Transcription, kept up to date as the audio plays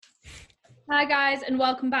Hi guys, and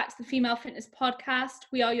welcome back to the Female Fitness Podcast.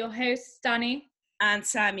 We are your hosts, Danny and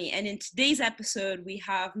Sammy, and in today's episode we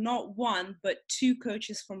have not one but two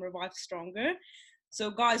coaches from Revive Stronger.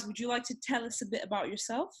 So guys, would you like to tell us a bit about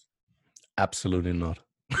yourself? Absolutely not.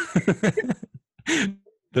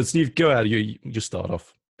 But Steve, go ahead, you start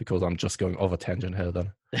off, because I'm just going off a tangent here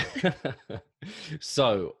then.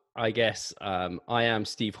 So I guess I am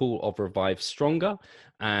Steve Hall of Revive Stronger,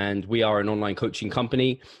 and we are an online coaching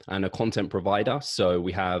company and a content provider. So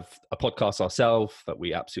we have a podcast ourselves that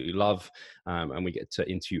we absolutely love, and we get to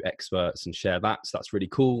interview experts and share that. So that's really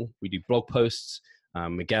cool. We do blog posts.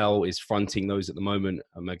 Miguel is fronting those at the moment.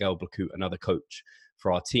 Miguel Blacut, another coach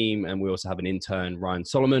for our team. And we also have an intern, Ryan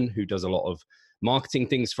Solomon, who does a lot of marketing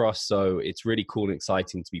things for us. So it's really cool and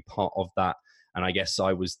exciting to be part of that. And I guess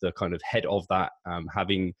I was the kind of head of that,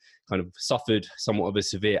 having kind of suffered somewhat of a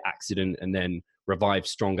severe accident and then revived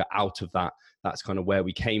stronger out of that. That's kind of where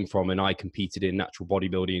we came from. And I competed in natural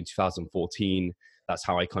bodybuilding in 2014. That's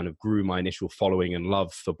how I kind of grew my initial following and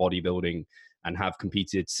love for bodybuilding, and have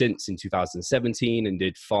competed since in 2017 and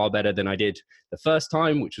did far better than I did the first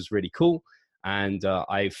time, which was really cool. And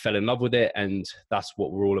I fell in love with it. And that's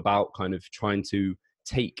what we're all about, kind of trying to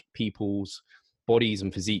take people's bodies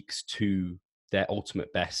and physiques to their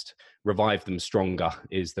ultimate best, revive them stronger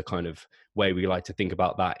is the kind of way we like to think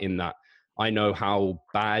about that, in that I know how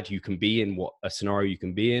bad you can be in what a scenario you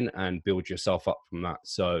can be in and build yourself up from that.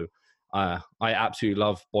 So I absolutely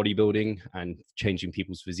love bodybuilding and changing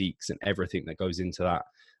people's physiques and everything that goes into that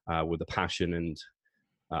with a passion. And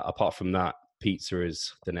apart from that, pizza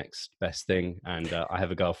is the next best thing. And I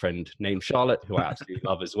have a girlfriend named Charlotte who I absolutely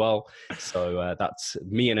love as well. So that's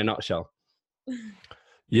me in a nutshell.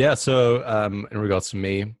 Yeah, so in regards to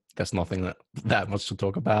me, there's nothing that much to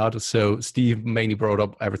talk about. So Steve mainly brought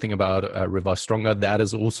up everything about Revive Stronger. That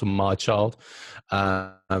is also my child.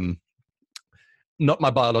 Not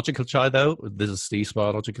my biological child, though. This is Steve's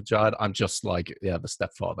biological child. I'm just like, the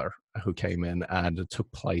stepfather who came in and took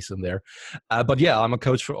place in there. But yeah, I'm a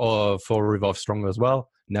coach for Revive Stronger as well,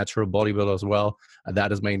 natural bodybuilder as well. And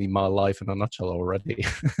that is mainly my life in a nutshell already.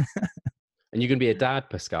 And you're going to be a dad,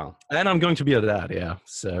 Pascal. And I'm going to be a dad, yeah.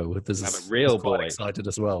 So this is a real quite boy. Excited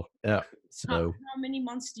as well. Yeah. So how many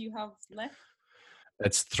months do you have left?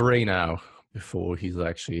 It's 3 now before he's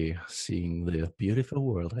actually seeing the beautiful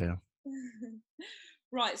world here.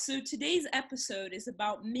 Right. So today's episode is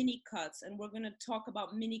about mini cuts, and we're going to talk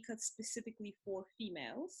about mini cuts specifically for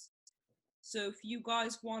females. So if you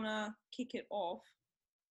guys want to kick it off.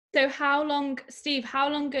 So how long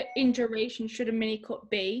in duration should a mini cut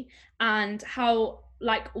be, and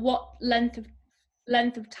what length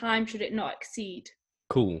of time should it not exceed?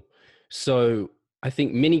 Cool. So I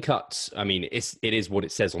think mini cuts, I mean, it is what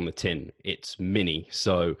it says on the tin. It's mini.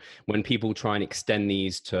 So when people try and extend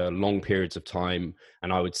these to long periods of time,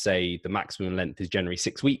 and I would say the maximum length is generally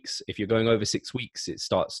 6 weeks. If you're going over 6 weeks, it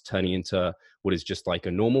starts turning into what is just like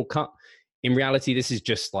a normal cut. In reality, this is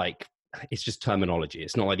just like, it's just terminology.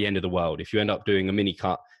 It's not like the end of the world. If you end up doing a mini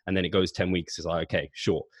cut and then it goes 10 weeks, it's like, okay,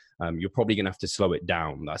 sure. You're probably going to have to slow it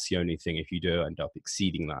down. That's the only thing if you do end up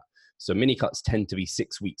exceeding that. So mini cuts tend to be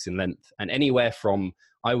 6 weeks in length, and anywhere from,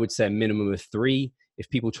 I would say, a minimum of 3. If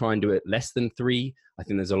people try and do it less than 3, I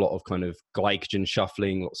think there's a lot of kind of glycogen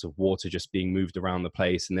shuffling, lots of water just being moved around the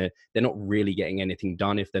place. And they're not really getting anything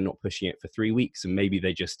done if they're not pushing it for 3 weeks. And maybe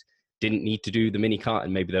they just didn't need to do the mini cut,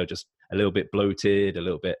 and maybe they're just a little bit bloated, a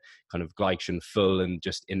little bit kind of glycogen full, and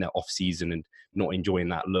just in their off season and not enjoying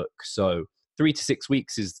that look. So 3 to 6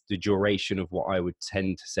 weeks is the duration of what I would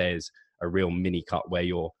tend to say is a real mini cut, where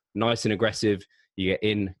you're nice and aggressive. You get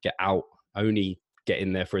in, get out, only get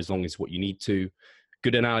in there for as long as what you need to.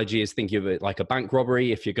 Good analogy is thinking of it like a bank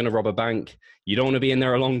robbery. If you're going to rob a bank, you don't want to be in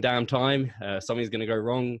there a long damn time. Something's going to go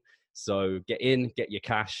wrong. So get in, get your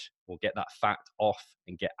cash, or get that fat off,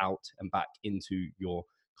 and get out and back into your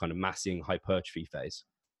kind of massing hypertrophy phase.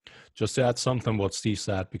 Just to add something what Steve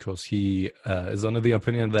said, because he is under the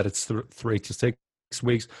opinion that it's 3 to 6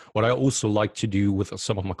 weeks. What I also like to do with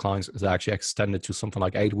some of my clients is actually extend it to something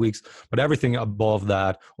like 8 weeks. But everything above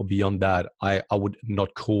that or beyond that, I would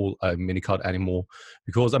not call a mini cut anymore,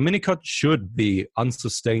 because a mini cut should be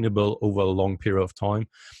unsustainable over a long period of time.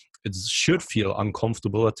 It should feel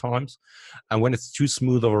uncomfortable at times. And when it's too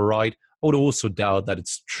smooth of a ride, I would also doubt that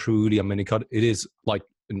it's truly a mini cut. It is like,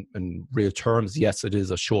 in real terms, yes, it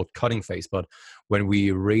is a short cutting phase. But when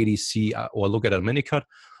we really see or look at a mini cut,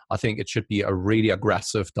 I think it should be a really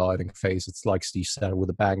aggressive dieting phase. It's like Steve said with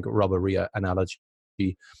the bank robbery analogy.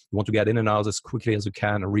 You want to get in and out as quickly as you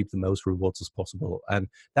can and reap the most rewards as possible. And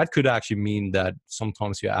that could actually mean that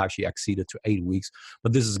sometimes you actually exceeded to 8 weeks,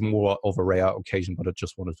 but this is more of a rare occasion, but I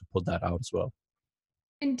just wanted to put that out as well.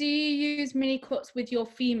 And do you use mini cuts with your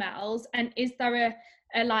females? And is there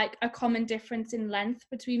a common difference in length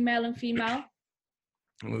between male and female?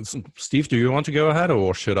 Steve, do you want to go ahead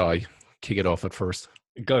or should I kick it off at first?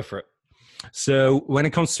 Go for it. So when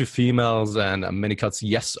it comes to females and mini cuts,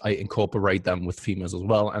 yes, I incorporate them with females as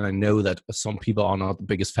well. And I know that some people are not the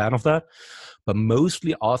biggest fan of that, but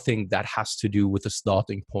mostly I think that has to do with the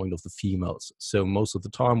starting point of the females. So most of the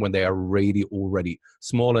time when they are already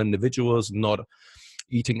smaller individuals, not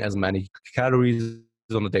eating as many calories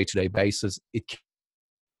on a day-to-day basis, it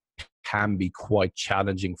can be quite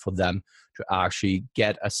challenging for them to actually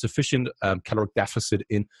get a sufficient caloric deficit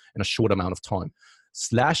in a short amount of time.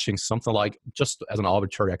 Slashing something like, just as an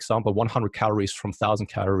arbitrary example, 100 calories from 1,000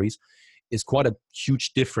 calories is quite a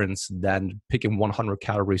huge difference than picking 100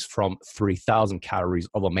 calories from 3,000 calories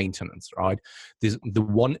of a maintenance, right? The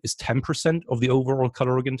one is 10% of the overall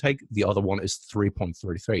caloric intake, the other one is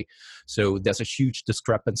 3.33. So there's a huge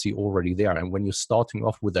discrepancy already there. And when you're starting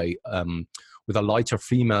off with a lighter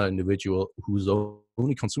female individual who's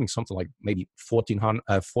only consuming something like maybe 1,400,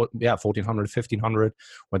 1,500,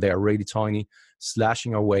 when they are really tiny,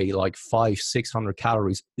 slashing away like 500-600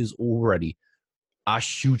 calories is already a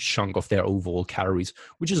huge chunk of their overall calories,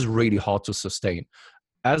 which is really hard to sustain.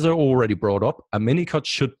 As I already brought up, a mini cut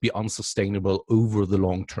should be unsustainable over the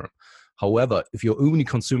long term. However, if you're only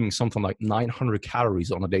consuming something like 900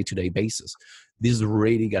 calories on a day-to-day basis, this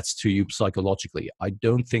really gets to you psychologically. I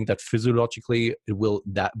don't think that physiologically it will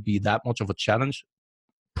be that much of a challenge,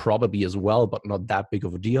 probably as well, but not that big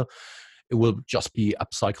of a deal. It will just be a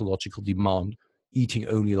psychological demand, eating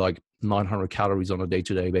only like 900 calories on a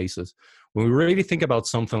day-to-day basis. When we really think about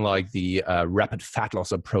something like the rapid fat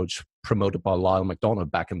loss approach promoted by Lyle McDonald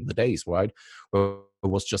back in the days, right, where it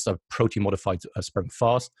was just a protein-modified sparing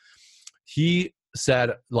fast, he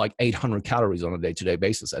said like 800 calories on a day-to-day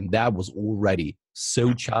basis, and that was already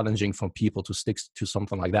so challenging for people to stick to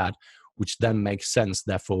something like that, which then makes sense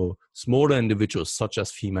that for smaller individuals, such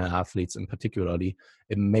as female athletes in particularly,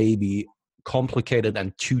 it may be complicated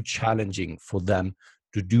and too challenging for them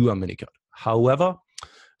to do a mini cut. However,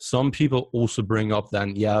 some people also bring up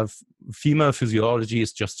then, female physiology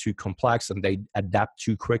is just too complex and they adapt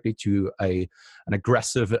too quickly to an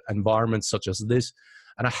aggressive environment such as this.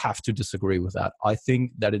 And I have to disagree with that. I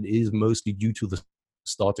think that it is mostly due to the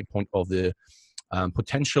starting point of the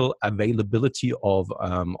potential availability of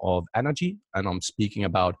energy. And I'm speaking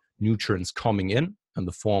about nutrients coming in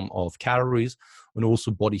the form of calories and also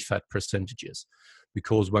body fat percentages.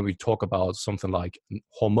 Because when we talk about something like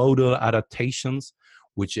hormonal adaptations,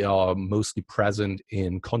 which are mostly present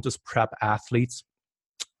in contest prep athletes,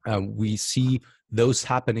 we see those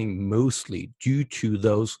happening mostly due to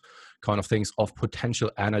those kind of things of potential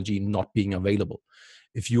energy not being available.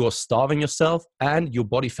 If you are starving yourself and your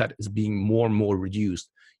body fat is being more and more reduced,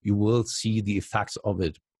 you will see the effects of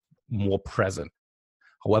it more present.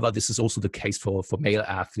 However, this is also the case for male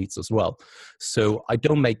athletes as well. So I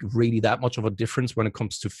don't make really that much of a difference when it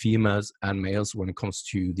comes to females and males when it comes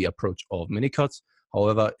to the approach of mini cuts.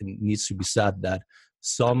 However, it needs to be said that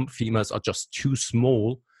some females are just too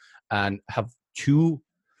small and have too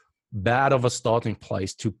bad of a starting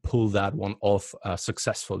place to pull that one off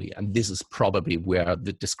successfully. And this is probably where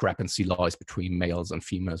the discrepancy lies between males and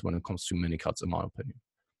females when it comes to mini cuts, in my opinion.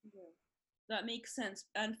 Yeah, that makes sense.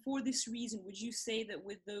 And for this reason, would you say that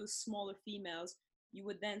with those smaller females, you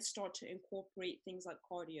would then start to incorporate things like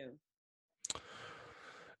cardio?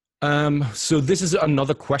 So this is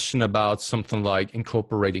another question about something like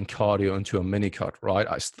incorporating cardio into a mini cut, right?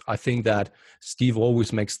 I think that Steve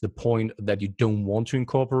always makes the point that you don't want to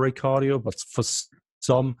incorporate cardio, but for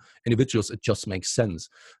some individuals, it just makes sense.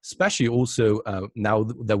 Especially also now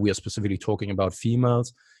that we are specifically talking about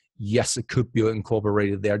females, yes, it could be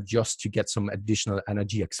incorporated there just to get some additional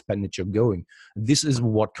energy expenditure going. This is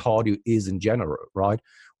what cardio is in general, right?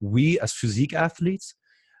 We as physique athletes,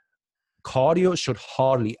 cardio should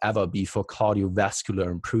hardly ever be for cardiovascular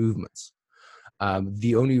improvements.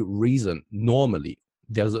 The only reason normally,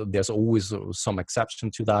 there's always some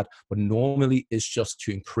exception to that, but normally it's just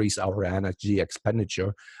to increase our energy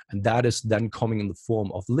expenditure. And that is then coming in the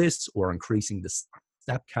form of lists or increasing the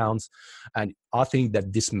step counts. And I think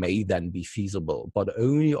that this may then be feasible, but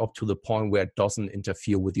only up to the point where it doesn't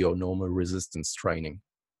interfere with your normal resistance training.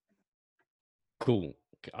 Cool.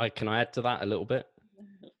 Can I add to that a little bit?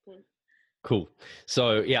 Cool.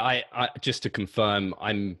 So yeah, I just to confirm,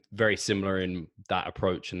 I'm very similar in that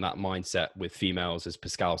approach and that mindset with females, as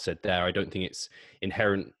Pascal said there. I don't think it's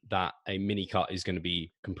inherent that a mini cut is going to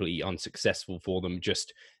be completely unsuccessful for them.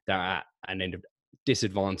 Just they're at an end of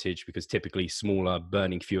disadvantage because typically smaller,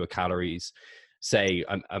 burning fewer calories. Say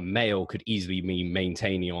a male could easily be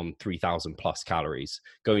maintaining on 3,000 plus calories.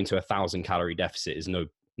 Going to 1,000 calorie deficit is not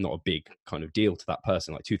a big kind of deal to that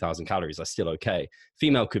person. Like 2,000 calories are still okay.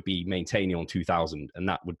 Female could be maintaining on 2,000 and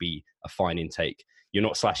that would be a fine intake. You're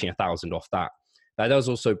not slashing 1,000 off that. That does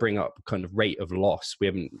also bring up kind of rate of loss. We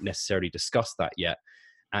haven't necessarily discussed that yet.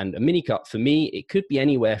 And a mini cut for me, it could be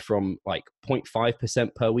anywhere from like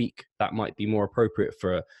 0.5% per week. That might be more appropriate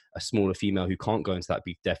for a smaller female who can't go into that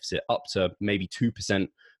big deficit, up to maybe 2%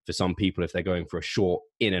 for some people if they're going for a short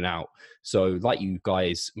in and out. So like you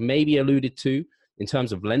guys maybe alluded to, in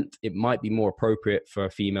terms of length, it might be more appropriate for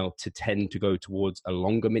a female to tend to go towards a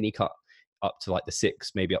longer mini cut, up to like the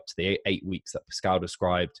 6, maybe up to the 8 weeks that Pascal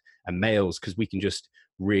described. And males, because we can just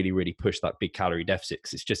really, really push that big calorie deficit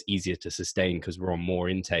because it's just easier to sustain because we're on more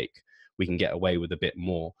intake. We can get away with a bit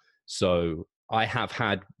more. So I have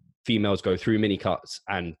had females go through mini cuts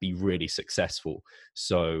and be really successful.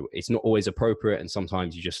 So it's not always appropriate. And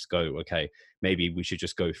sometimes you just go, okay, maybe we should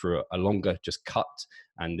just go through a longer just cut.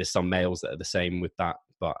 And there's some males that are the same with that.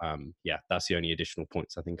 But yeah, that's the only additional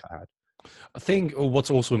points I think I had. I think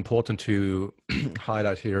what's also important to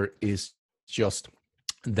highlight here is just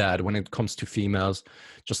that when it comes to females,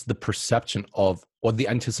 just the perception of, or the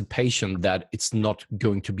anticipation that it's not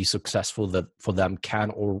going to be successful, that for them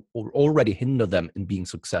can or already hinder them in being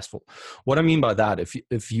successful. What I mean by that,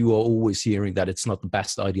 if you are always hearing that it's not the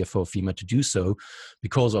best idea for a female to do so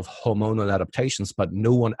because of hormonal adaptations, but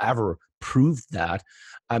no one ever proved that,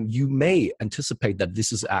 you may anticipate that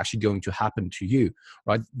this is actually going to happen to you,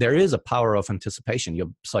 right? There is a power of anticipation. Your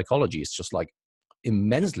psychology is just like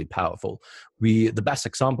immensely powerful. The best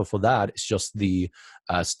example for that is just the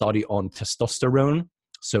study on testosterone.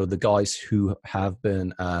 So the guys who have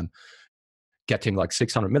been getting like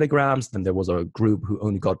 600 milligrams, then there was a group who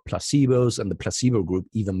only got placebos, and the placebo group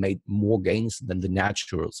even made more gains than the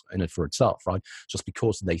naturals in it for itself, right? Just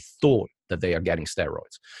because they thought that they are getting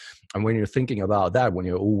steroids. And when you're thinking about that, when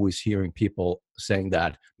you're always hearing people saying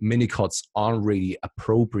that mini cuts aren't really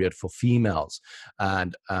appropriate for females,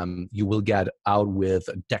 and you will get out with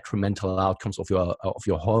detrimental outcomes of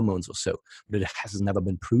your hormones or so, but it has never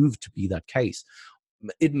been proved to be that case.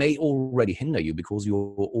 It may already hinder you because you're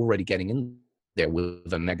already getting in there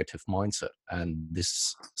with a negative mindset, and this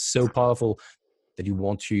is so powerful that you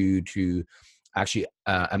want to actually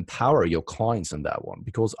empower your clients in that one,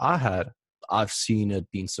 because I've seen it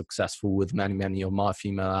being successful with many of my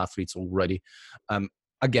female athletes already.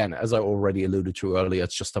 Again, as I already alluded to earlier,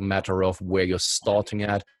 it's just a matter of where you're starting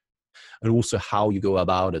at and also how you go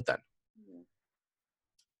about it then.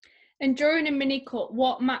 And during a mini cut,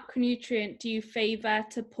 what macronutrient do you favour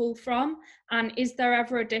to pull from? And is there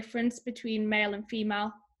ever a difference between male and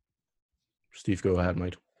female? Steve, go ahead,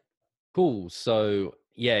 mate. Cool. So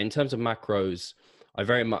yeah, in terms of macros, I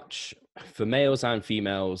very much, for males and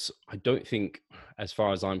females, I don't think, as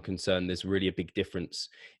far as I'm concerned, there's really a big difference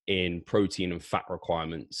in protein and fat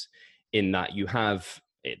requirements, in that you have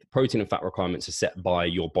protein and fat requirements are set by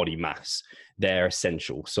your body mass. They're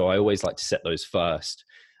essential. So I always like to set those first.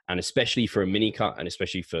 And especially for a mini cut, and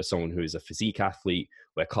especially for someone who is a physique athlete,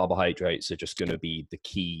 where carbohydrates are just going to be the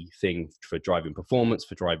key thing for driving performance,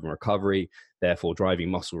 for driving recovery, therefore driving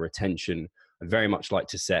muscle retention, I very much like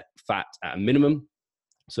to set fat at a minimum.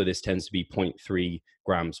 So this tends to be 0.3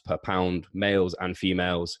 grams per pound, males and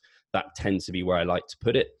females. That tends to be where I like to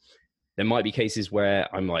put it. There might be cases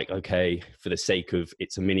where I'm like, okay, for the sake of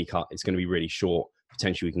it's a mini cut, it's going to be really short.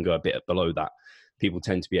 Potentially we can go a bit below that. People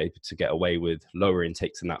tend to be able to get away with lower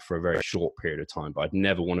intakes than that for a very short period of time. But I'd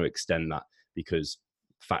never want to extend that, because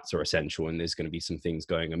fats are essential and there's going to be some things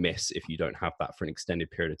going amiss if you don't have that for an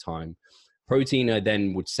extended period of time. Protein I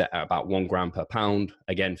then would set at about 1 gram per pound.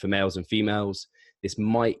 Again, for males and females, this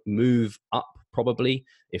might move up probably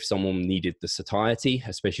if someone needed the satiety,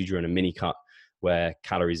 especially during a mini cut where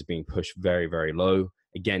calories are being pushed very, very low.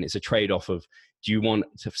 Again, it's a trade-off of, do you want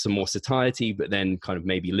some more satiety, but then kind of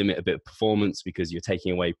maybe limit a bit of performance because you're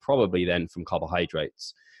taking away probably then from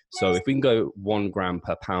carbohydrates. So if we can go 1 gram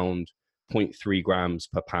per pound, 0.3 grams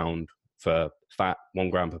per pound for fat, 1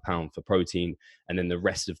 gram per pound for protein, and then the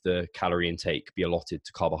rest of the calorie intake be allotted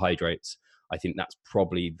to carbohydrates, I think that's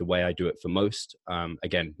probably the way I do it for most.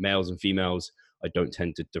 Again, males and females, I don't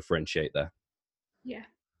tend to differentiate there. Yeah.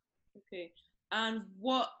 Okay. And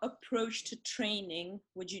what approach to training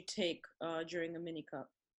would you take during a mini cut?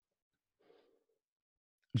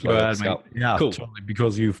 Go ahead, mate. Yeah, Cool. totally,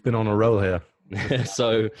 because you've been on a roll here.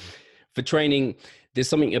 So for training, there's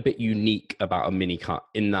something a bit unique about a mini cut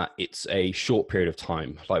in that it's a short period of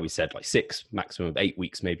time. Like we said, like 6, maximum of 8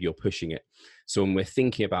 weeks, maybe you're pushing it. So when we're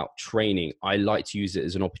thinking about training, I like to use it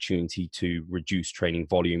as an opportunity to reduce training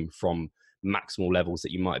volume from maximal levels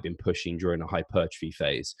that you might have been pushing during a hypertrophy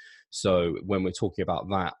phase. So when we're talking about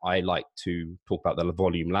that, I like to talk about the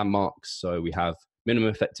volume landmarks. So we have minimum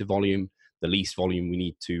effective volume, the least volume we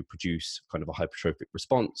need to produce kind of a hypertrophic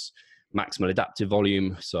response, maximal adaptive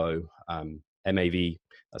volume. So MAV,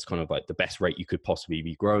 that's kind of like the best rate you could possibly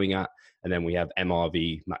be growing at. And then we have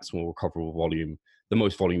MRV, maximal recoverable volume, the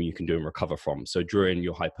most volume you can do and recover from. So during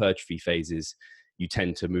your hypertrophy phases, you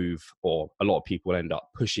tend to move, or a lot of people end up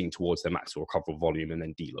pushing towards their maximal recoverable volume and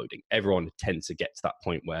then deloading. Everyone tends to get to that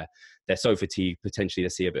point where they're so fatigued, potentially they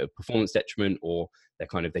see a bit of performance detriment, or they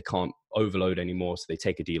can't overload anymore, so they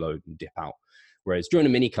take a deload and dip out. Whereas during a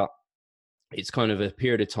mini cut, it's kind of a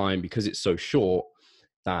period of time, because it's so short,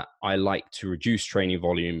 that I like to reduce training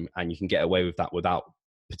volume, and you can get away with that without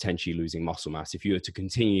potentially losing muscle mass. If you were to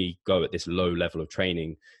continue go at this low level of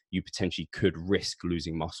training, you potentially could risk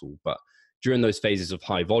losing muscle. But during those phases of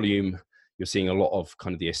high volume, you're seeing a lot of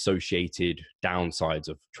kind of the associated downsides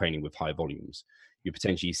of training with high volumes. You're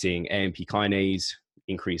potentially seeing AMP kinase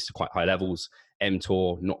increase to quite high levels,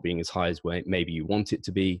 mTOR not being as high as maybe you want it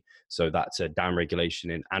to be. So that's a downregulation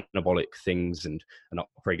in anabolic things and an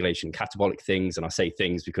upregulation in catabolic things. And I say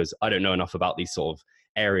things because I don't know enough about these sort of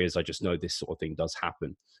areas. I just know this sort of thing does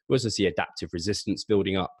happen. We also see adaptive resistance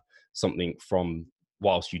building up, something from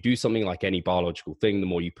whilst you do something like any biological thing, the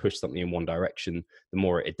more you push something in one direction, the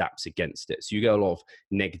more it adapts against it. So you get a lot of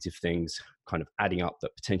negative things kind of adding up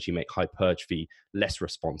that potentially make hypertrophy less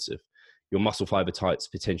responsive. Your muscle fiber types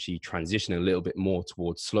potentially transition a little bit more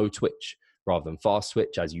towards slow twitch rather than fast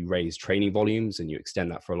twitch as you raise training volumes and you extend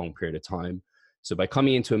that for a long period of time. So by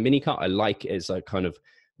coming into a mini cut, I like it as a kind of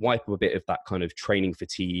wipe up a bit of that kind of training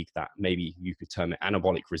fatigue, that maybe you could term it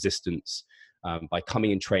anabolic resistance, by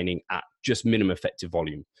coming and training at just minimum effective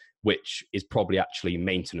volume, which is probably actually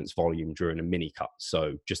maintenance volume during a mini cut.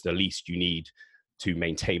 So just the least you need to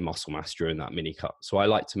maintain muscle mass during that mini cut. So I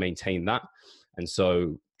like to maintain that. And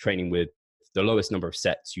so training with the lowest number of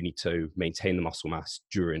sets, you need to maintain the muscle mass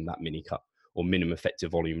during that mini cut, or minimum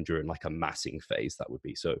effective volume during like a massing phase, that would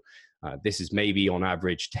be. So this is maybe on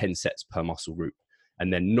average 10 sets per muscle group.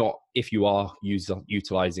 And then not, if you are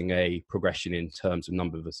utilizing a progression in terms of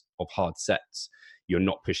number of hard sets, you're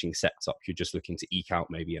not pushing sets up. You're just looking to eke out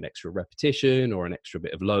maybe an extra repetition or an extra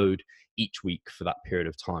bit of load each week for that period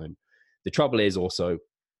of time. The trouble is also,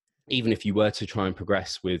 even if you were to try and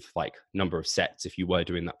progress with like number of sets, if you were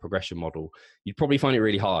doing that progression model, you'd probably find it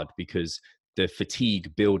really hard because the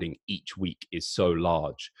fatigue building each week is so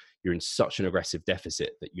large. You're in such an aggressive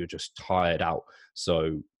deficit that you're just tired out.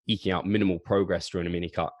 So eking out minimal progress during a mini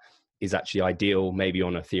cut is actually ideal, maybe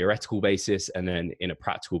on a theoretical basis, and then in a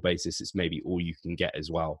practical basis, it's maybe all you can get as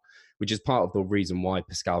well, which is part of the reason why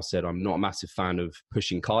Pascal said I'm not a massive fan of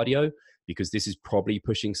pushing cardio, because this is probably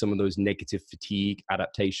pushing some of those negative fatigue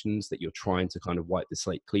adaptations that you're trying to kind of wipe the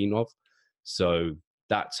slate clean of. So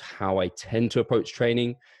that's how I tend to approach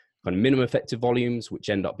training, kind of minimum effective volumes, which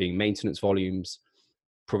end up being maintenance volumes,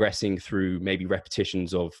 progressing through maybe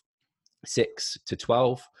repetitions of 6 to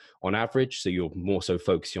 12 on average. So you're more so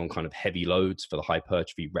focusing on kind of heavy loads for the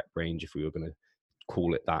hypertrophy rep range, if we were going to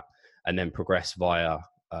call it that, and then progress via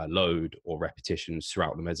load or repetitions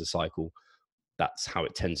throughout the mesocycle. That's how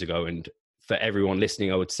it tends to go. And for everyone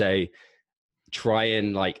listening, I would say try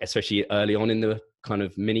and, like, especially early on in the kind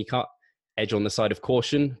of mini cut, edge on the side of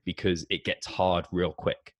caution, because it gets hard real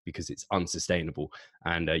quick, because it's unsustainable,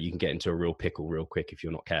 and you can get into a real pickle real quick if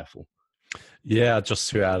you're not careful. Yeah, just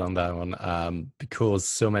to add on that one, because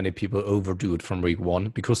so many people overdo it from week one,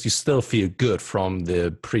 because you still feel good from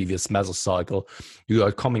the previous mesocycle. You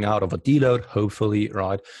are coming out of a deload, hopefully,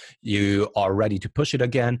 right? You are ready to push it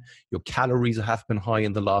again. Your calories have been high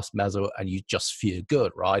in the last meso and you just feel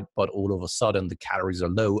good, right? But all of a sudden the calories are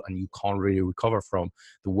low and you can't really recover from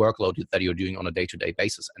the workload that you're doing on a day-to-day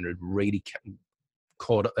basis. And it really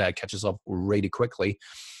catches up really quickly.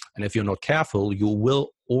 And if you're not careful, you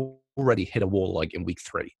will already hit a wall like in week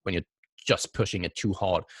 3 when you're just pushing it too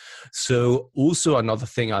hard. So also another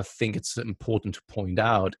thing I think it's important to point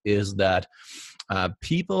out is that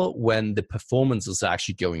people, when the performance is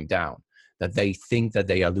actually going down, that they think that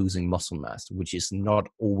they are losing muscle mass, which is not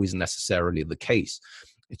always necessarily the case.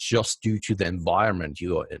 It's just due to the environment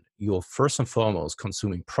you're in. You're first and foremost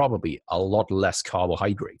consuming probably a lot less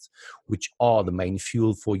carbohydrates, which are the main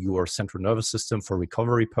fuel for your central nervous system for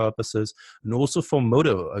recovery purposes, and also for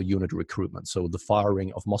motor unit recruitment, so the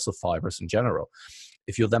firing of muscle fibers in general.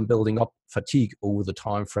 If you're then building up fatigue over the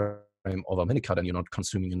time frame of a minicut and you're not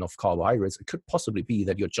consuming enough carbohydrates, it could possibly be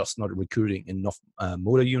that you're just not recruiting enough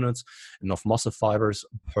motor units, enough muscle fibers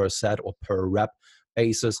per set or per rep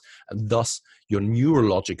basis, and thus your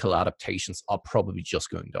neurological adaptations are probably just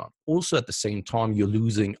going down. Also, at the same time, you're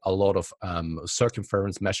losing a lot of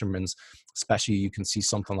circumference measurements, especially you can see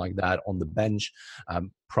something like that on the bench.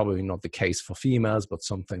 Probably not the case for females, but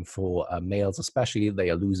something for males especially. They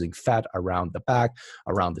are losing fat around the back,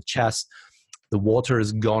 around the chest. The water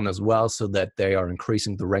is gone as well, so that they are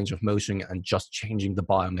increasing the range of motion and just changing the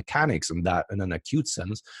biomechanics in that in an acute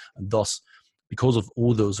sense. And thus, because of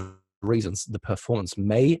all those reasons, the performance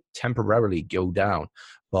may temporarily go down,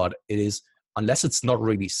 but it is, unless it's not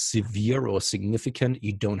really severe or significant,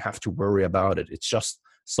 you don't have to worry about it. It's just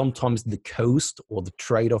sometimes the cost or the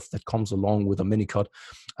trade-off that comes along with a mini cut.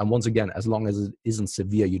 And once again, as long as it isn't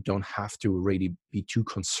severe, you don't have to really be too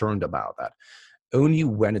concerned about that. Only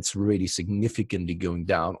when it's really significantly going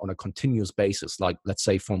down on a continuous basis, like let's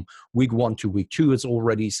say from week 1 to week 2, it's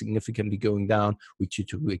already significantly going down, week 2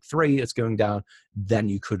 to week 3, it's going down, then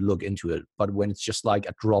you could look into it. But when it's just like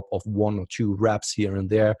a drop of 1 or 2 reps here and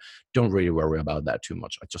there, don't really worry about that too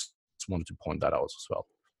much. I just wanted to point that out as well.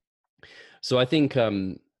 So I think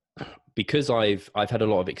because I've had a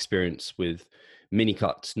lot of experience with mini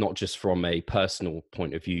cuts, not just from a personal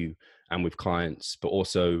point of view and with clients, but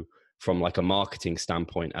also from like a marketing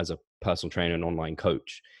standpoint as a personal trainer and online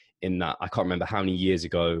coach, in that I can't remember how many years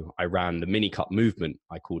ago I ran the mini cut movement.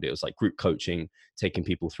 I called it. It was like group coaching, taking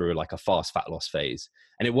people through like a fast fat loss phase.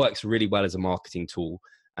 And it works really well as a marketing tool.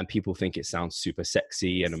 And people think it sounds super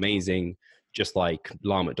sexy and amazing, just like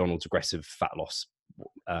Lyle McDonald's aggressive fat loss,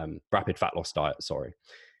 rapid fat loss diet, sorry.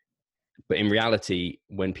 But in reality,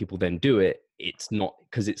 when people then do it, it's not,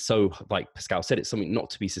 because it's so, like Pascal said, it's something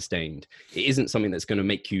not to be sustained. It isn't something that's going to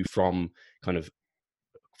make you from kind of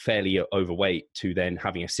fairly overweight to then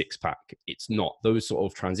having a six pack. It's not. Those sort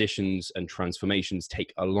of transitions and transformations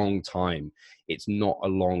take a long time. It's not a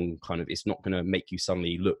long kind of, it's not going to make you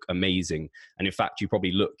suddenly look amazing. And in fact, you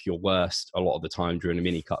probably look your worst a lot of the time during a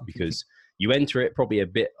mini cut, because you enter it probably a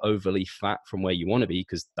bit overly fat from where you want to be,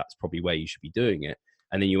 because that's probably where you should be doing it.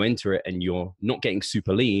 And then you enter it and you're not getting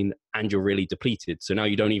super lean and you're really depleted. So now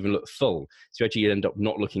you don't even look full. So actually you end up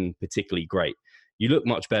not looking particularly great. You look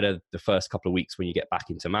much better the first couple of weeks when you get back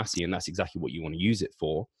into Massey, and that's exactly what you want to use it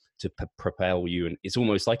for, to propel you. And it's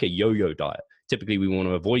almost like a yo-yo diet. Typically we want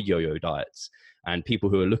to avoid yo-yo diets, and people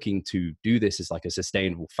who are looking to do this as like a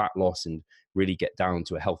sustainable fat loss and really get down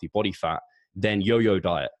to a healthy body fat, then yo-yo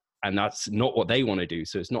diet. And that's not what they want to do.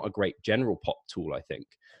 So it's not a great general pop tool, I think.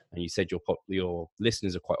 And you said your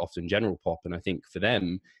listeners are quite often general pop. And I think for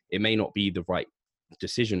them, it may not be the right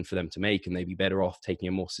decision for them to make. And they'd be better off taking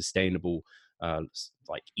a more sustainable,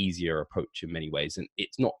 like easier approach in many ways. And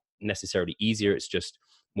it's not necessarily easier. It's just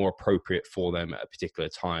more appropriate for them at a particular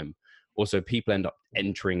time. Also, people end up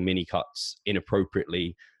entering mini cuts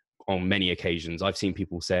inappropriately on many occasions. I've seen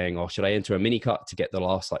people saying, oh, should I enter a mini cut to get the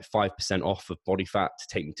last like 5% off of body fat to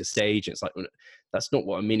take me to stage? And it's like, that's not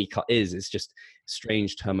what a mini cut is. It's just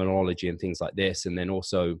strange terminology and things like this. And then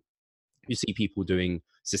also you see people doing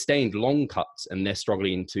sustained long cuts and they're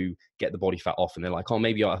struggling to get the body fat off. And they're like, oh,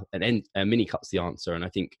 maybe a mini cut's the answer. And I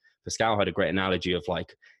think Pascal had a great analogy of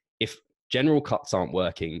like, if general cuts aren't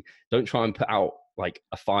working, don't try and put out like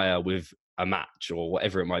a fire with a match or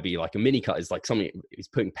whatever it might be. Like a mini cut is like something, it's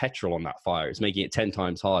putting petrol on that fire. It's making it 10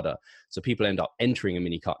 times harder. So people end up entering a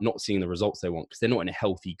mini cut, not seeing the results they want because they're not in a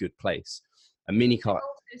healthy, good place. A mini cut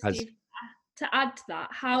has... Steve, to add to that,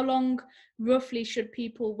 how long roughly should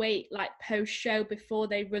people wait like post show before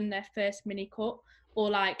they run their first mini cut? Or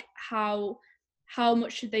like how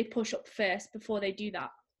much should they push up first before they do that?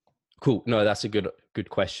 Cool. No, that's a good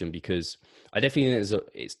question, because I definitely think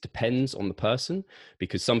it depends on the person,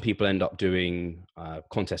 because some people end up doing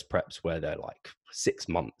contest preps where they're like 6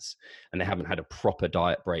 months and they haven't had a proper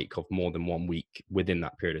diet break of more than 1 week within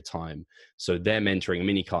that period of time. So them entering a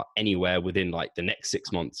mini cut anywhere within like the next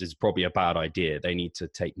 6 months is probably a bad idea. They need to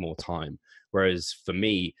take more time. Whereas for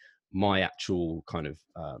me, my actual kind of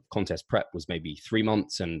contest prep was maybe 3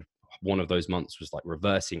 months, and one of those months was like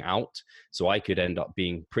reversing out. So I could end up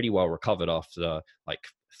being pretty well recovered after like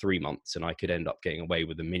 3 months, and I could end up getting away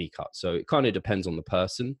with a mini cut. So it kind of depends on the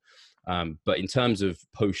person. But in terms of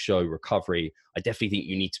post-show recovery, I definitely think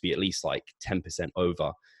you need to be at least like 10%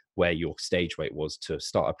 over where your stage weight was to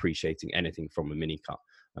start appreciating anything from a mini cut.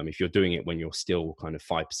 If you're doing it when you're still kind of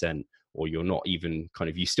 5%, or you're not even kind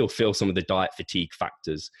of, you still feel some of the diet fatigue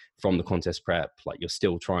factors from the contest prep, like you're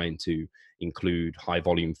still trying to include high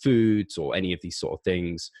volume foods or any of these sort of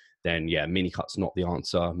things, then yeah, mini cut's not the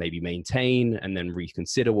answer. Maybe maintain and then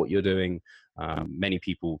reconsider what you're doing. Many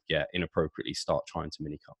people, yeah, inappropriately start trying to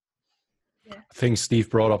mini cut. Yeah. I think Steve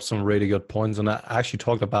brought up some really good points, and I actually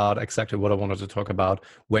talked about exactly what I wanted to talk about: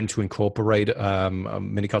 when to incorporate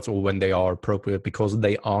mini cuts, or when they are appropriate, because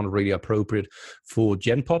they aren't really appropriate for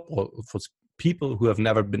Gen Pop or for people who have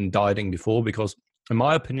never been dieting before. Because in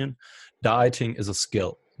my opinion, dieting is a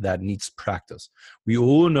skill that needs practice. We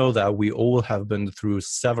all know that. We all have been through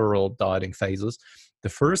several dieting phases. The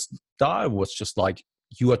first diet was just like,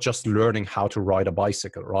 you are just learning how to ride a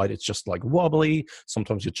bicycle, right? It's just like wobbly.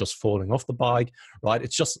 Sometimes you're just falling off the bike, right?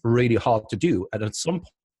 It's just really hard to do. And at some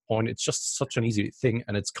point, it's just such an easy thing.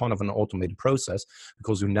 And it's kind of an automated process,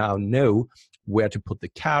 because you now know where to put the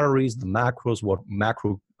calories, the macros, what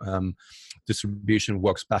macro distribution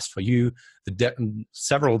works best for you,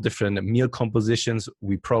 several different meal compositions.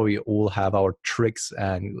 We probably all have our tricks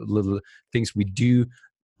and little things we do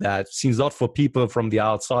that seems odd for people from the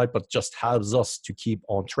outside, but just helps us to keep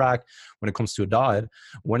on track when it comes to a diet.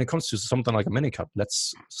 When it comes to something like a mini cut,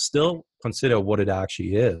 let's still consider what it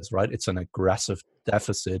actually is, right? It's an aggressive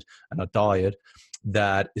deficit and a diet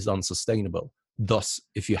that is unsustainable. Thus,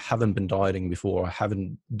 if you haven't been dieting before or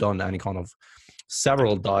haven't done any kind of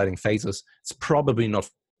several dieting phases, it's probably not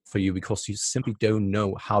for you, because you simply don't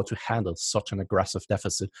know how to handle such an aggressive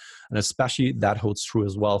deficit. And especially that holds true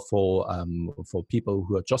as well for people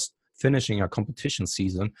who are just finishing a competition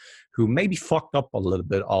season, who maybe fucked up a little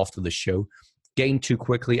bit after the show, gained too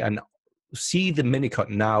quickly, and see the mini cut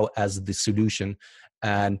now as the solution.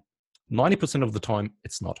 And 90% of the time,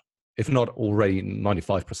 it's not. If not already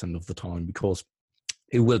 95% of the time, because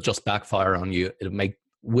it will just backfire on you.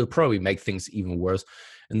 Will probably make things even worse.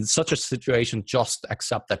 In such a situation, just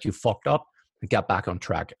accept that you fucked up and get back on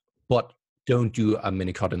track. But don't do a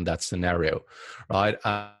mini cut in that scenario, right?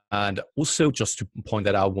 And also, just to point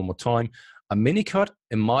that out one more time, a mini cut,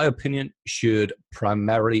 in my opinion, should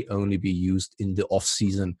primarily only be used in the off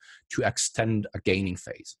season to extend a gaining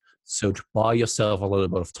phase. So to buy yourself a little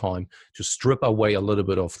bit of time, to strip away a little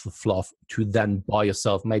bit of the fluff, to then buy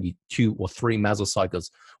yourself maybe 2 or 3 mesocycles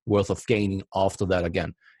worth of gaining after that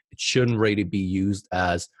again. It shouldn't really be used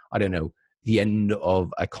as, I don't know, the end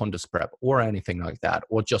of a contest prep or anything like that,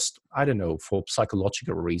 or just, I don't know, for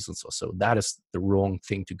psychological reasons or so. That is the wrong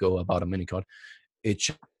thing to go about a mini cut. It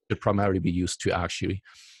should primarily be used to actually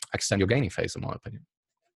extend your gaining phase, in my opinion.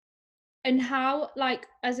 And how, like,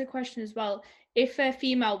 as a question as well, if a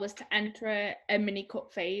female was to enter a mini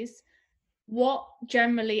cut phase, what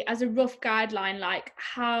generally, as a rough guideline, like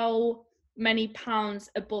how many pounds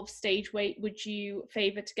above stage weight would you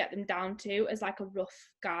favor to get them down to, as like a rough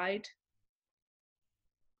guide?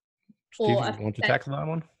 Steve, you want to tackle that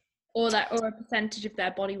one? Or a percentage of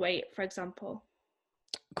their body weight, for example.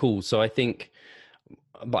 Cool. So I think,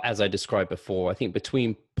 but as I described before, I think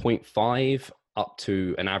between 0.5 up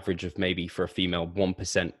to an average of maybe for a female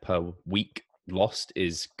 1% per week lost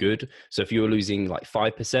is good. So if you're losing like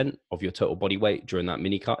 5% of your total body weight during that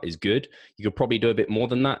mini cut is good. You could probably do a bit more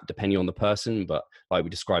than that depending on the person, but like we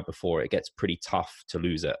described before, it gets pretty tough to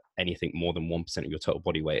lose at anything more than 1% of your total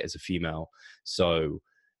body weight as a female. So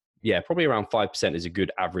yeah, probably around 5% is a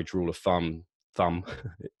good average rule of thumb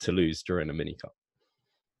to lose during a mini cut.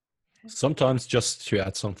 Sometimes, just to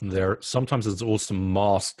add something there, sometimes it's also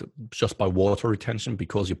masked just by water retention,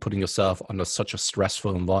 because you're putting yourself under such a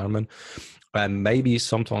stressful environment. And maybe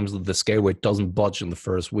sometimes the scale weight doesn't budge in the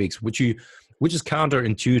first weeks, which is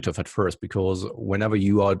counterintuitive at first, because whenever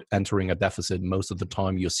you are entering a deficit, most of the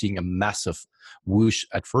time you're seeing a massive whoosh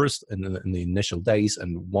at first in the initial days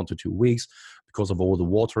and 1 to 2 weeks, because of all the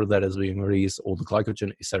water that is being released, all the glycogen,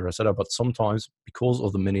 et cetera, but sometimes because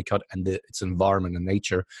of the mini cut and its environment and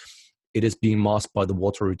nature, it is being masked by the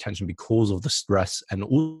water retention because of the stress, and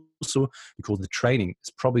also because the training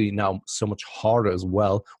is probably now so much harder as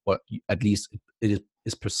well, or at least it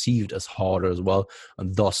is perceived as harder as well,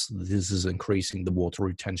 and thus this is increasing the water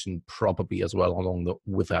retention probably as well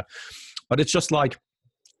with that. But it's just like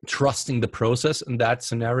trusting the process in that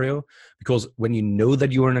scenario, because when you know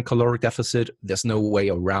that you're in a caloric deficit, there's no way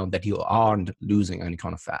around that you aren't losing any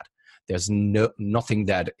kind of fat. There's nothing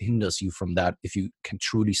that hinders you from that. If you can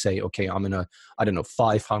truly say, okay, I'm in a,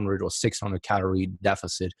 500 or 600 calorie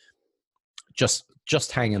deficit,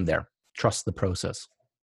 just hang in there. Trust the process.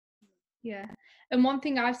 Yeah. And one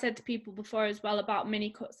thing I've said to people before as well about mini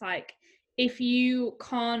cuts, like if you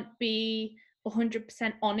can't be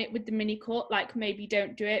 100% on it with the mini cut, like maybe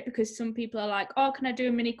don't do it, because some people are like, oh, can I do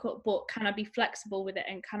a mini cut, but can I be flexible with it,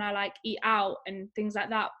 and can I like eat out and things like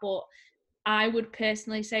that. But I would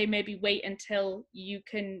personally say maybe wait until you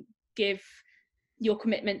can give your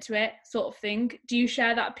commitment to it, sort of thing. Do you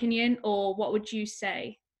share that opinion, or what would you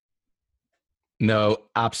say? No,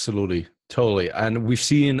 absolutely, totally. And we've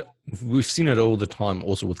seen it all the time,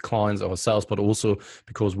 also with clients ourselves, but also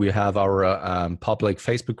because we have our public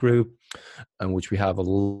Facebook group, in which we have a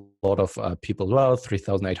lot of people as well,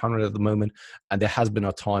 3,800 at the moment. And there has been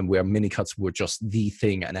a time where mini cuts were just the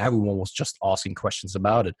thing, and everyone was just asking questions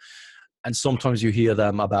about it. And sometimes you hear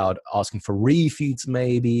them about asking for refeeds,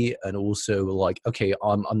 maybe, and also like, okay,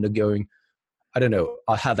 I'm undergoing, I don't know,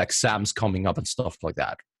 I have exams coming up and stuff like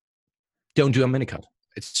that. Don't do a mini cut.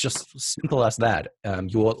 It's just simple as that.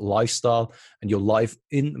 Your lifestyle and your life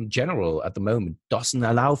in general at the moment doesn't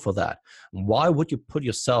allow for that. Why would you put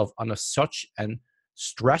yourself under such a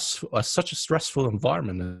stressful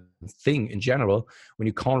environment and thing in general when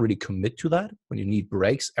you can't really commit to that, when you need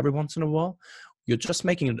breaks every once in a while? You're just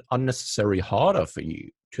making it unnecessarily harder for you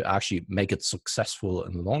to actually make it successful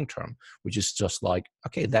in the long term, which is just like,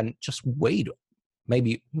 okay, then just wait.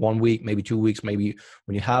 Maybe 1 week, maybe 2 weeks, maybe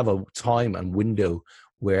when you have a time and window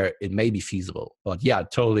where it may be feasible. But yeah,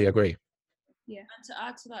 totally agree. Yeah. And to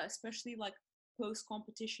add to that, especially like post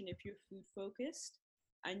competition, if you're food focused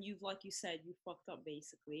and you've, like you said, you fucked up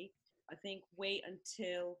basically, I think wait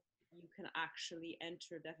until you can actually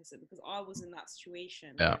enter a deficit, because I was in that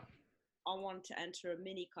situation. Yeah. I wanted to enter a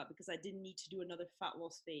mini cut because I didn't need to do another fat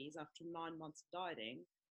loss phase after 9 months of dieting.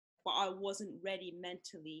 But I wasn't ready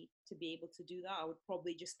mentally to be able to do that. I would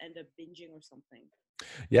probably just end up binging or something.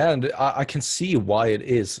 Yeah, and I can see why it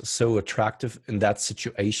is so attractive in that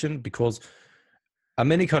situation, because a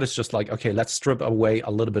mini cut is just like, okay, let's strip away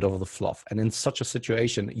a little bit of the fluff. And in such a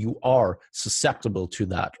situation, you are susceptible to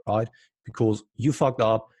that, right? Because you fucked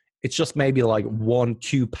up. It's just maybe like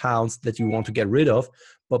 1-2 pounds that you want to get rid of,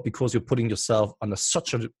 but because you're putting yourself under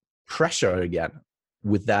such a pressure again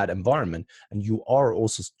with that environment, and you are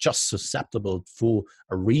also just susceptible for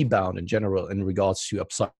a rebound in general in regards to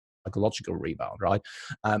a psychological rebound, right?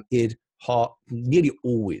 It nearly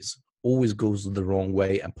always goes the wrong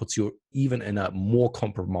way and puts you even in a more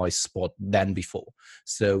compromised spot than before.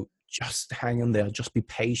 So just hang in there, just be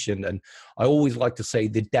patient. And I always like to say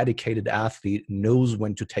the dedicated athlete knows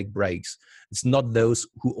when to take breaks. It's not those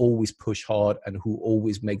who always push hard and who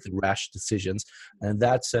always make the rash decisions. And in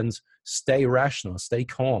that sense, stay rational, stay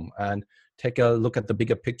calm, and take a look at the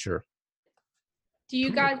bigger picture. Do you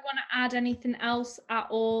guys want to add anything else at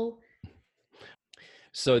all?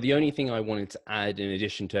 So the only thing I wanted to add, in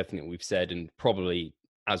addition to everything that we've said, and probably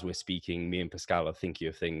as we're speaking, me and Pascal are thinking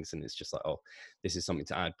of things and it's just like, oh, this is something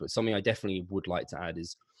to add. But something I definitely would like to add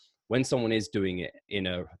is when someone is doing it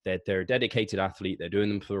they're a dedicated athlete, they're doing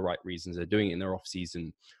them for the right reasons, they're doing it in their off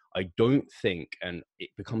season. I don't think, and it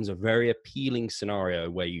becomes a very appealing scenario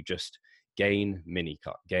where you just gain mini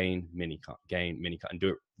cut, gain mini cut, gain mini cut, and do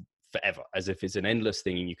it forever, as if it's an endless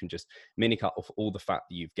thing and you can just mini cut off all the fat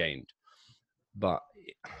that you've gained. But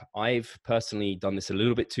I've personally done this a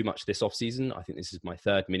little bit too much this off season. I think this is my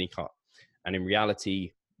 3rd mini cut. And in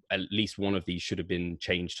reality, at least one of these should have been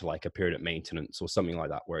changed to like a period of maintenance or something like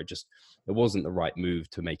that, where it wasn't the right move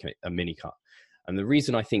to make a mini cut. And the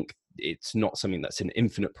reason I think it's not something that's an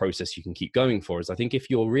infinite process you can keep going for is I think if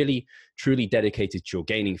you're really truly dedicated to your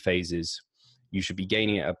gaining phases, you should be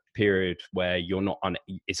gaining at a period where you're not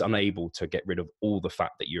it's unable to get rid of all the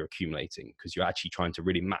fat that you're accumulating, because you're actually trying to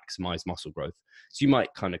really maximize muscle growth. So you might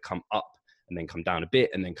kind of come up and then come down a bit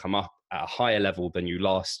and then come up at a higher level than you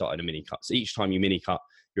last started a mini cut. So each time you mini cut,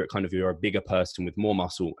 you're a bigger person with more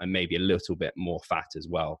muscle and maybe a little bit more fat as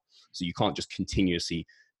well. So you can't just continuously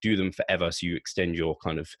do them forever. So you extend your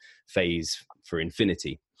kind of phase for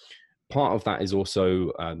infinity. Part of that is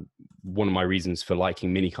also one of my reasons for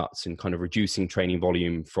liking mini cuts and kind of reducing training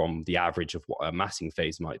volume from the average of what a massing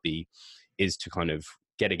phase might be, is to kind of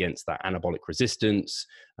get against that anabolic resistance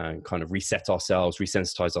and kind of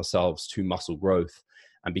resensitize ourselves to muscle growth.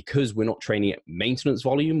 And because we're not training at maintenance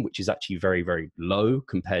volume, which is actually very, very low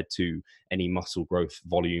compared to any muscle growth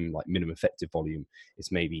volume, like minimum effective volume,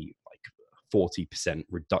 it's maybe like 40%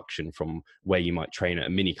 reduction from where you might train at a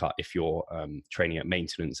mini cut if you're training at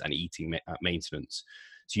maintenance and eating at maintenance.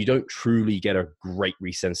 So you don't truly get a great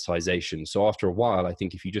resensitization. So after a while, I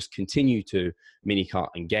think if you just continue to mini cut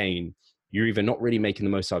and gain, you're either not really making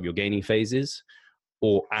the most out of your gaining phases,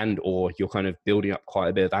 or you're kind of building up quite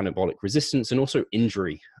a bit of anabolic resistance and also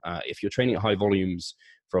injury. If you're training at high volumes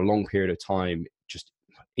for a long period of time, just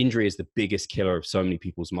injury is the biggest killer of so many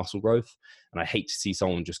people's muscle growth. And I hate to see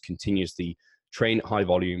someone just continuously train at high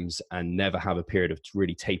volumes and never have a period of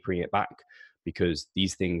really tapering it back, because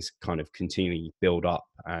these things kind of continually build up,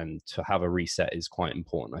 and to have a reset is quite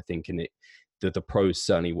important, I think. And the pros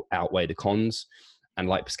certainly outweigh the cons. And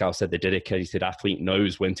like Pascal said, the dedicated athlete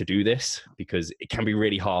knows when to do this, because it can be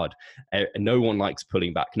really hard. No one likes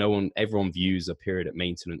pulling back. Everyone views a period at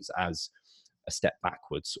maintenance as a step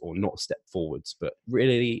backwards or not a step forwards, but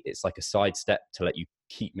really it's like a side step to let you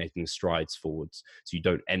keep making strides forwards, so you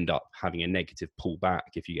don't end up having a negative pullback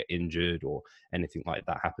if you get injured or anything like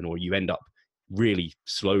that happen, or you end up really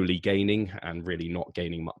slowly gaining and really not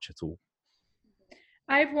gaining much at all.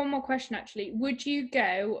 I have one more question actually. Would you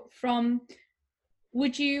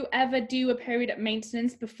ever do a period at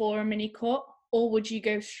maintenance before a mini cut, or would you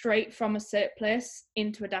go straight from a surplus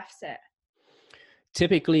into a deficit?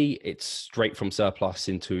 Typically, it's straight from surplus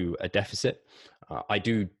into a deficit. I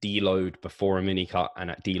do deload before a mini cut, and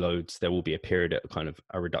at deloads, there will be a period of kind of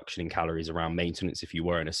a reduction in calories around maintenance if you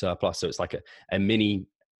were in a surplus. So it's like a mini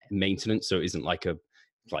maintenance. So it isn't like a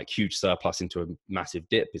huge surplus into a massive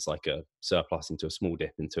dip. It's like a surplus into a small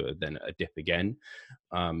dip into then a dip again.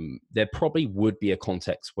 There probably would be a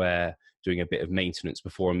context where doing a bit of maintenance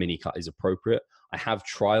before a mini cut is appropriate. I have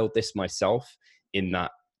trialed this myself, in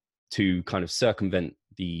that to kind of circumvent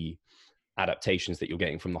the adaptations that you're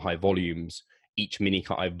getting from the high volumes, each mini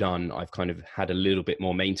cut I've done, I've kind of had a little bit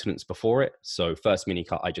more maintenance before it. So first mini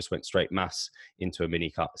cut, I just went straight mass into a mini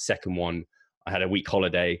cut. Second one, I had a week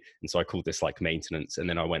holiday, and so I called this like maintenance, and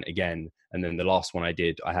then I went again. And then the last one I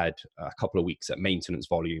did, I had a couple of weeks at maintenance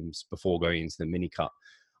volumes before going into the mini cut.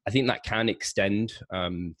 I think that can extend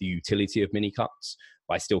the utility of mini cuts,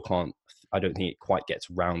 but I don't think it quite gets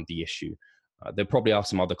around the issue. There probably are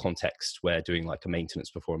some other contexts where doing like a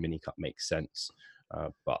maintenance before a mini cut makes sense,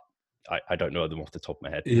 but I don't know them off the top of my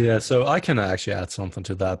head. Yeah, so I can actually add something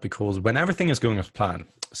to that, because when everything is going as planned,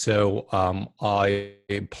 so I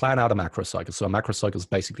plan out a macro cycle. So a macro cycle is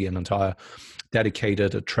basically an entire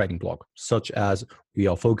dedicated training block, such as we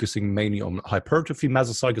are focusing mainly on hypertrophy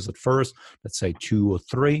mesocycles at first, let's say 2 or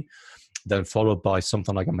 3, then followed by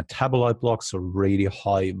something like a metabolite block, so really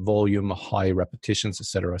high volume, high repetitions,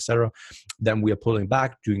 etc., etc. Then we are pulling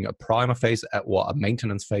back, doing a primer phase, a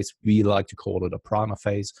maintenance phase. We like to call it a primer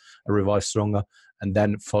phase, a Revive Stronger, and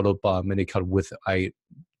then followed by a mini cut with a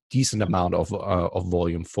decent amount of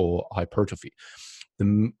volume for hypertrophy.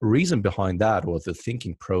 The reason behind that, or the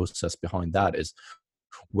thinking process behind that, is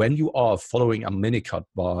when you are following a mini cut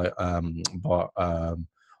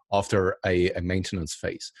after a maintenance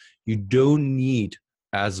phase, you don't need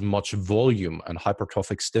as much volume and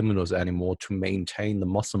hypertrophic stimulus anymore to maintain the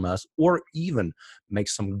muscle mass or even make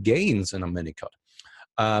some gains in a mini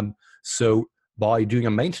cut. So by doing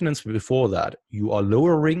a maintenance before that, you are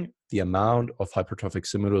lowering the amount of hypertrophic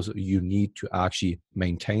stimulus you need to actually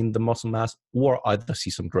maintain the muscle mass or either see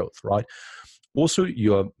some growth, right? Also,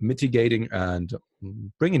 you're mitigating and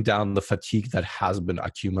bringing down the fatigue that has been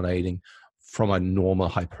accumulating from a normal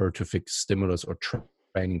hypertrophic stimulus or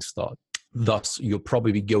training start. Thus, you'll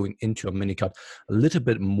probably be going into a mini cut a little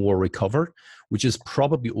bit more recovered, which is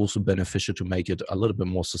probably also beneficial to make it a little bit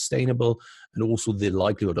more sustainable. And also the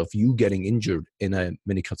likelihood of you getting injured in a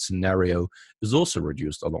mini cut scenario is also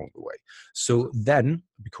reduced along the way. So then,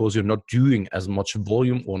 because you're not doing as much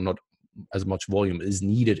volume, or not as much volume is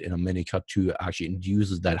needed in a mini cut to actually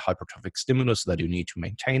induce that hypertrophic stimulus that you need to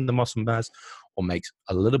maintain the muscle mass or make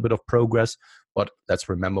a little bit of progress. But let's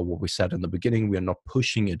remember what we said in the beginning. We are not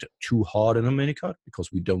pushing it too hard in a mini cut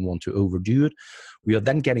because we don't want to overdo it. We are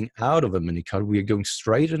then getting out of a mini cut. We are going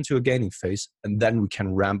straight into a gaining phase, and then we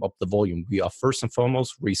can ramp up the volume. We are first and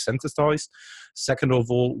foremost resensitized. Second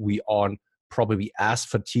of all, we are probably as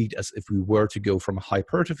fatigued as if we were to go from a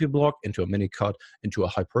hypertrophy block into a mini cut into a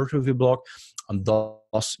hypertrophy block, and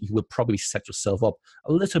thus you will probably set yourself up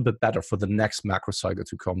a little bit better for the next macro cycle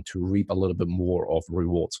to come to reap a little bit more of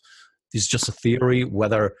rewards. This is just a theory.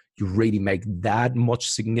 Whether you really make that much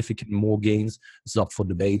significant more gains is up for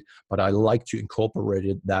debate, but I like to incorporate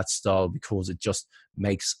it that style because it just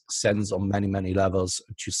makes sense on many, many levels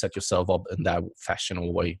to set yourself up in that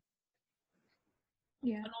fashionable way.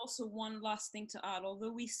 Yeah. And also one last thing to add,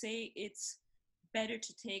 although we say it's better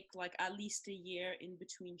to take like at least a year in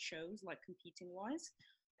between shows, like competing wise,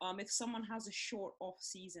 if someone has a short off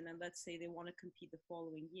season and let's say they want to compete the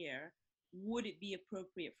following year, would it be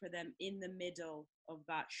appropriate for them in the middle of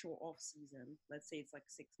that short off season, let's say it's like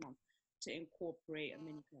 6 months, to incorporate a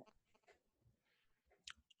mini cut?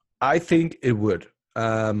 I think it would.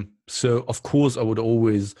 So of course I would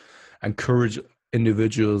always encourage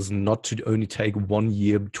individuals not to only take 1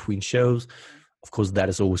 year between shows. Of course, that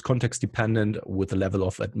is always context dependent with the level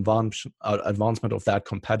of advancement of that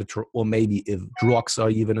competitor, or maybe if drugs are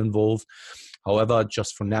even involved. However,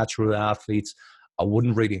 just for natural athletes, I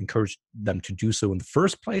wouldn't really encourage them to do so in the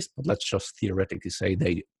first place, but let's just theoretically say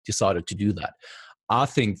they decided to do that. I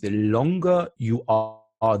think the longer you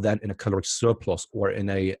are then in a caloric surplus or in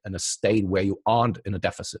a state where you aren't in a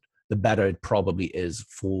deficit, the better it probably is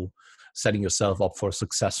for setting yourself up for a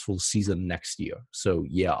successful season next year. So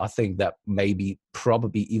yeah, I think that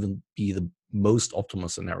probably even be the most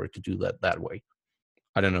optimal scenario to do that way.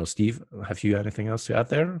 I don't know, Steve, have you anything else to add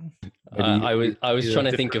there? I was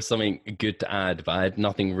trying to think of something good to add, but I had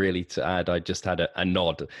nothing really to add. I just had a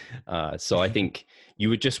nod. So I think you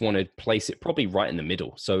would just want to place it probably right in the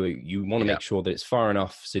middle. So you want to make sure that it's far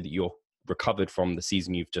enough so that you're recovered from the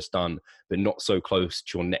season you've just done, but not so close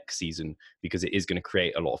to your next season, because it is going to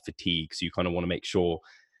create a lot of fatigue. So you kind of want to make sure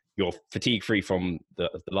you're fatigue free from the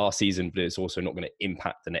last season, but it's also not going to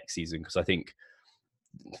impact the next season. Because I think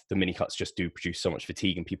the mini cuts just do produce so much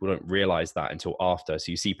fatigue, and people don't realize that until after.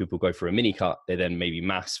 So you see people go for a mini cut, they then maybe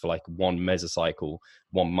mass for like one mesocycle,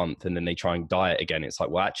 1 month, and then they try and diet again. It's like,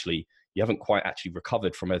 well, actually, you haven't quite actually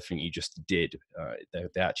recovered from everything you just did. They're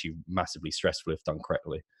actually massively stressful if done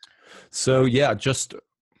correctly. So yeah, just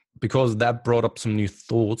because that brought up some new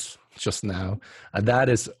thoughts just now, and that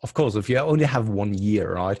is, of course, if you only have 1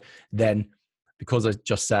 year, right, then because I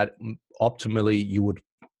just said optimally you would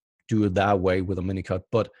do it that way with a mini cut,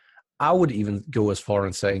 but I would even go as far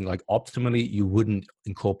as saying like optimally you wouldn't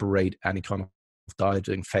incorporate any kind of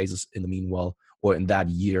dieting phases in the meanwhile or in that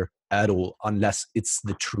year at all, unless it's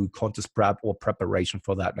the true contest prep or preparation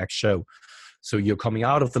for that next show. So you're coming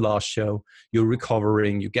out of the last show, you're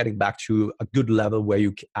recovering, you're getting back to a good level where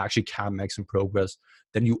you actually can make some progress.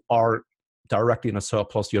 Then you are directly in a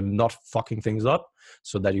surplus. You're not fucking things up,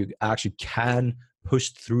 so that you actually can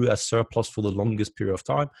push through a surplus for the longest period of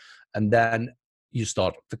time. And then you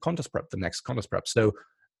start the contest prep, the next contest prep. So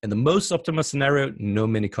in the most optimal scenario, no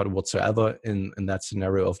mini cut whatsoever in that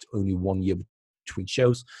scenario of only 1 year between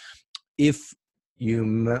shows. If you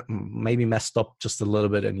maybe messed up just a little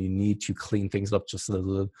bit and you need to clean things up just a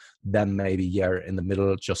little, then maybe in the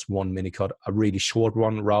middle, just one mini cut, a really short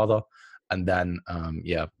one rather. And then,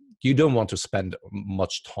 you don't want to spend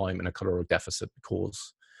much time in a caloric deficit,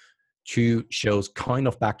 because 2 shows kind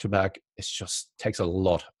of back to back, it just takes a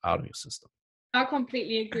lot out of your system. I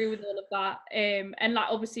completely agree with all of that. And like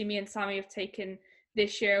obviously me and Sammy have taken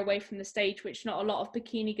this year away from the stage, which not a lot of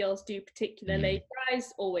bikini girls do particularly.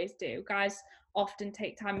 Guys always do. Guys often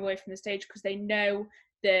take time away from the stage because they know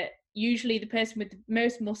that usually the person with the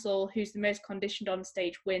most muscle, who's the most conditioned on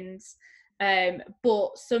stage, wins.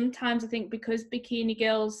 But sometimes I think because bikini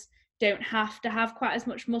girls don't have to have quite as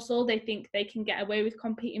much muscle, they think they can get away with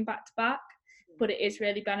competing back to back. But it is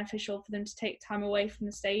really beneficial for them to take time away from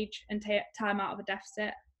the stage and take time out of a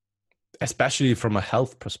deficit. Especially from a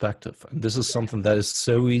health perspective. And this is something that is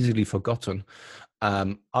so easily forgotten.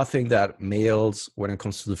 I think that males, when it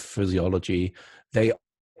comes to the physiology, they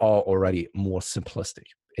are already more simplistic.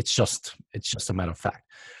 It's just a matter of fact.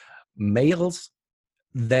 Males,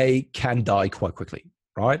 they can die quite quickly,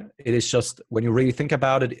 right? It is just, when you really think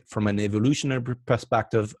about it from an evolutionary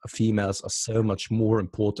perspective, females are so much more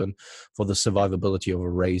important for the survivability of a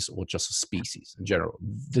race or just a species in general.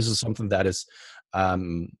 This is something that is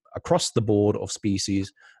across the board of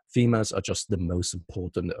species. Females are just the most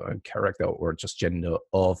important character or just gender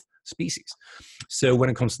of species. So when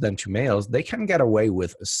it comes then to males, they can get away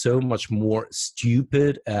with so much more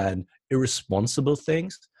stupid and irresponsible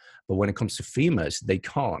things. But when it comes to females, they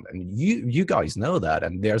can't. And you guys know that.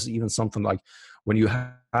 And there's even something like when you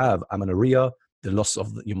have amenorrhea, the loss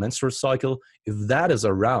of your menstrual cycle, if that is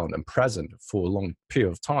around and present for a long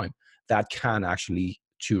period of time, that can actually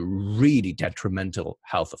to really detrimental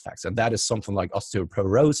health effects. And that is something like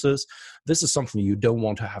osteoporosis. This is something you don't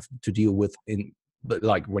want to have to deal with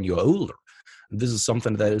like when you're older. This is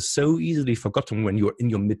something that is so easily forgotten when you're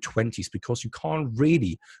in your mid-20s, because you can't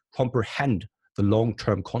really comprehend the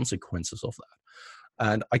long-term consequences of that.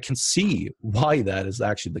 And I can see why that is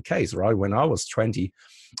actually the case, right? When I was 20,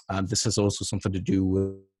 this has also something to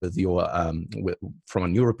do with your, from a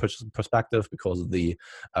neuro perspective, because of the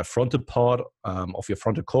frontal part of your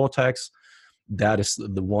frontal cortex. That is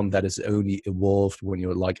the one that is only evolved when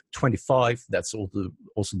you're like 25. That's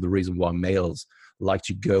also the reason why males like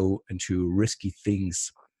to go into risky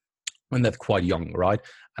things when they're quite young, right?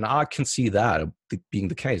 And I can see that being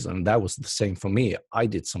the case. And that was the same for me. I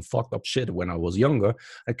did some fucked up shit when I was younger.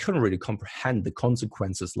 I couldn't really comprehend the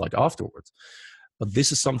consequences like afterwards. But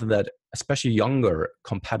this is something that especially younger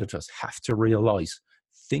competitors have to realize.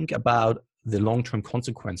 Think about the long-term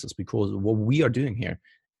consequences, because what we are doing here,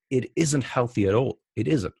 it isn't healthy at all. It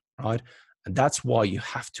isn't, right? And that's why you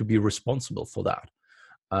have to be responsible for that.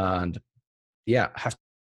 And yeah, have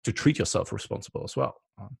to treat yourself responsible as well.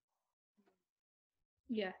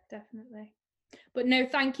 Yeah, definitely. But no,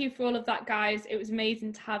 thank you for all of that, guys. It was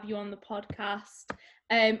amazing to have you on the podcast.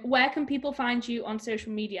 Where can people find you on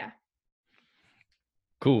social media?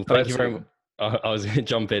 Cool. Thank you very much. I was going to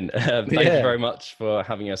jump in. Thank you very much for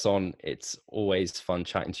having us on. It's always fun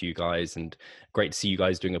chatting to you guys, and great to see you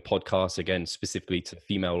guys doing a podcast again, specifically to the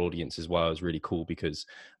female audience as well. It's really cool because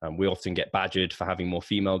we often get badgered for having more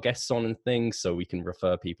female guests on and things, so we can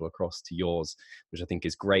refer people across to yours, which I think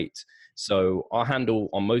is great. So our handle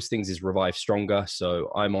on most things is Revive Stronger.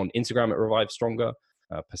 So I'm on Instagram at Revive Stronger.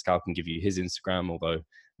 Pascal can give you his Instagram, although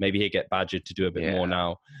maybe he'll get badgered to do a bit more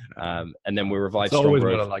now. And then we're Revive Stronger. Always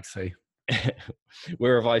what I like to say.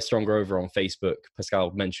 We're Revive Stronger over on Facebook.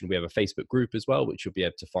 Pascal mentioned we have a Facebook group as well, which you'll be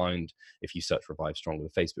able to find if you search Revive Stronger.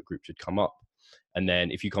 The Facebook group should come up. And then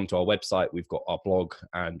if you come to our website, we've got our blog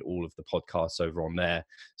and all of the podcasts over on there.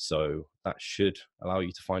 So that should allow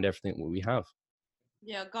you to find everything that we have.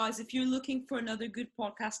 Yeah, guys, if you're looking for another good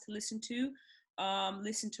podcast to listen to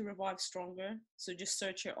Revive Stronger. So just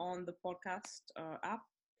search it on the podcast app.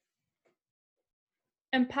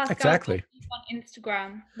 And Pascal, exactly. On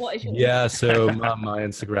Instagram, what is your Instagram? So my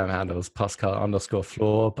Instagram handle is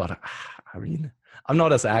Pascal_Floor, but I mean, I'm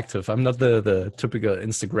not as active. I'm not the typical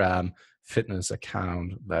Instagram fitness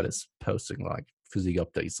account that is posting like physique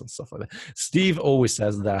updates and stuff like that. Steve always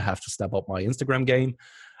says that I have to step up my Instagram game.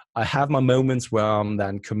 I have my moments where I'm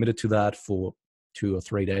then committed to that for 2 or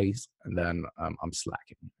 3 days, and then I'm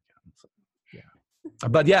slacking. So, yeah.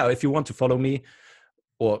 But yeah, if you want to follow me,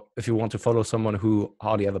 or if you want to follow someone who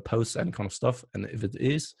hardly ever posts any kind of stuff, and if it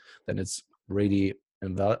is, then it's really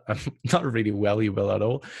not really valuable at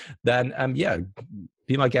all, then yeah,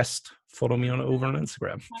 be my guest. Follow me over on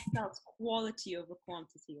Instagram. That's quality over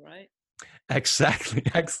quantity, right? Exactly.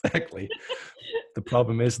 The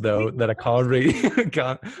problem is though that I can't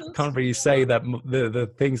really say that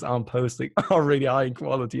the things I'm posting are really high in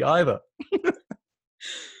quality either.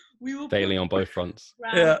 We will failing on both fronts.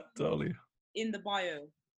 Yeah, totally. In the bio,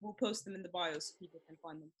 we'll post them in the bio so people can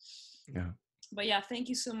find them. Yeah. But yeah, thank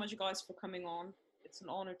you so much, guys, for coming on. It's an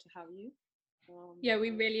honor to have you. Yeah,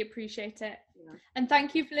 we really appreciate it. Yeah. And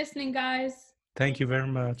thank you for listening, guys. Thank you very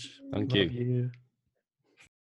much. Thank Love you. you.